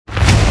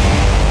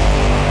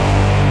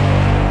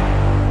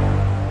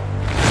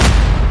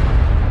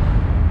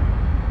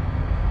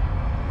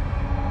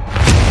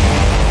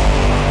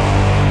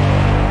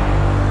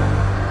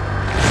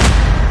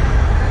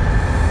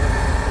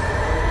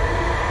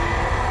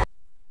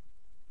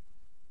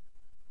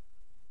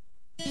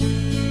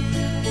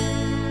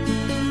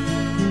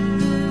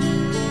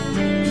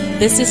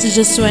This is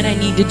just when I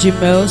needed you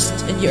most,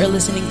 and you are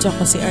listening to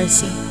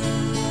AkoSiRC.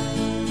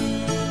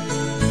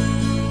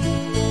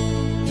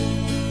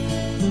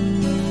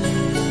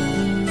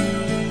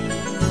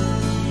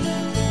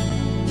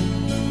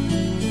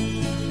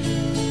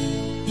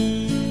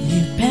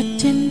 You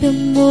packed in the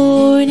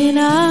morning,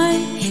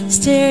 I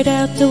stared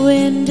out the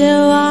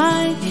window,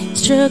 I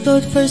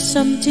struggled for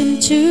something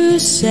to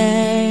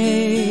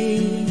say.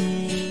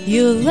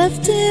 You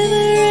left in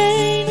the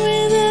rain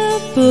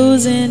without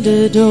closing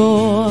the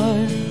door.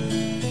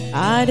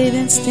 I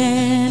didn't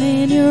stand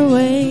in your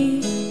way.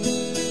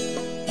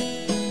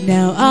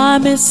 Now I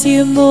miss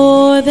you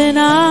more than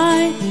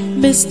I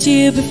missed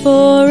you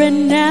before,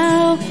 and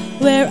now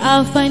where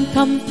I'll find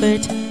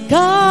comfort,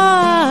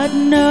 God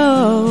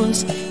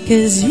knows.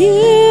 'Cause you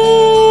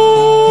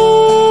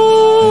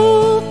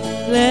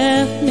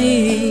left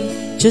me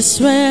just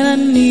when I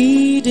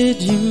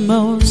needed you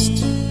most.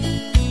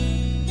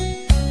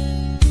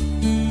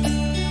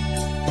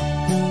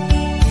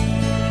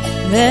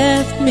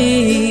 Left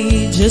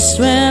me just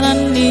when I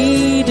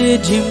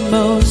needed you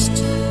most.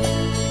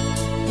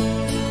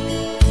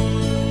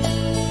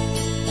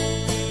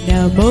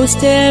 Now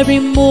most every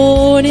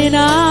morning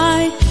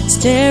I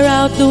stare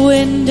out the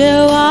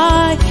window,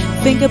 I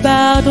think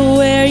about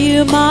where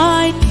you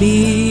might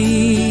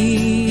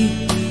be.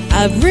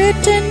 I've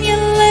written you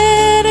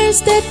letters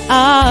that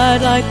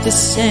I'd like to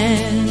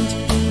send,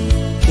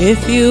 if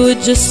you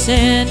would just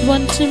send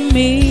one to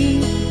me.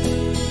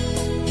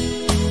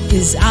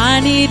 'Cause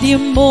I need you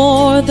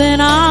more than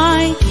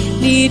I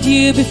need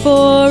you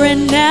before,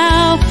 and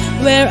now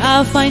where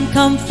I'll find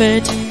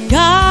comfort,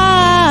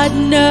 God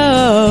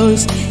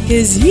knows.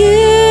 'Cause you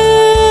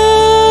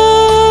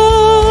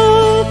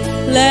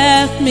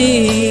left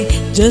me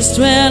just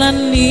when I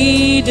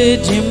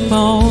needed you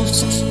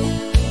most.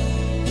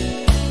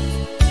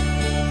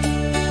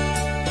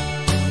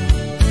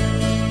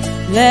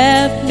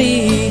 Left me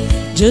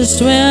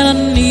just when I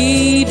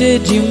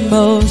needed you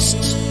most.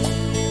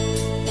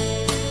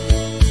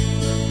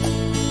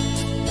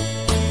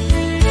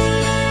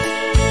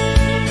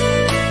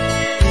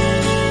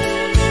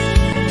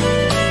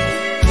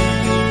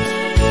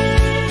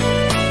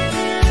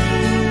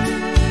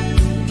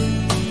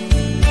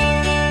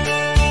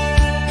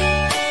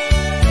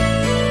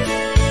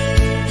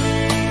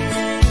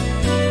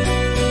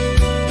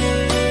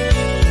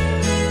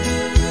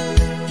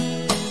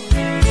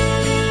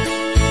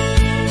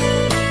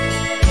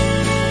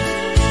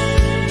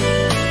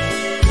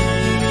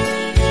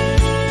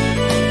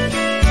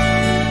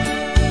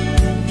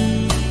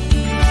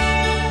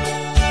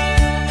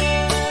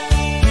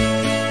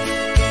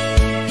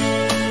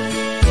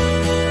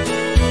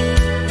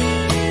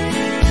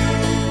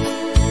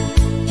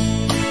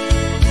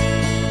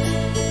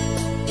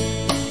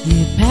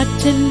 You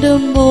packed in the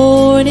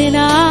morning,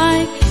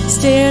 I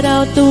stared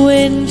out the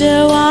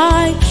window,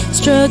 I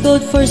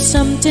struggled for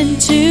something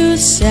to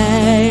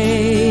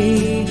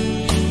say.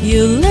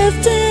 You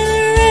left in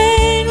the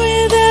rain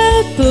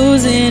without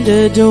closing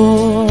the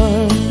door.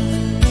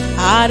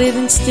 I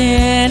didn't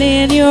stand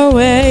in your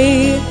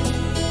way.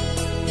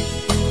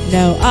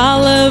 Now I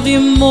love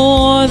you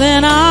more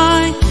than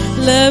I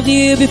loved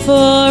you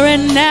before,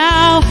 and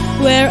now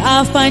where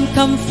I'll find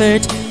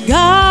comfort,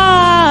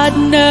 God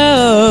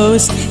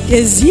knows.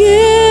 'Cause you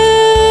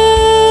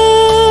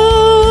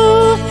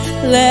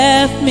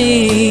left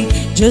me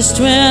just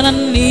when I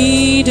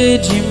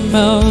needed you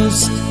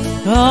most.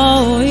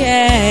 Oh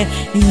yeah,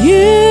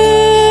 you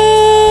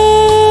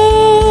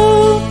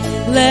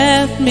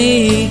left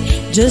me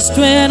just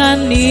when I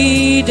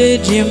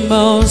needed you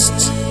most.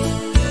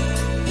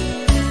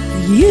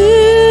 You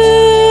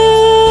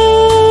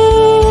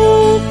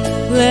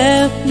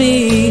left me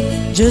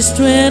just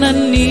when I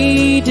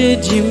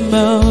needed you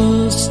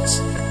most.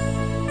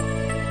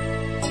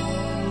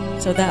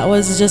 So that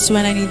was just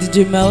when I needed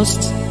you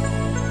most.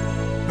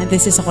 And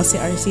this is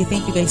AkoSiRC.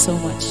 Thank you guys so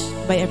much.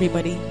 Bye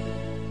everybody.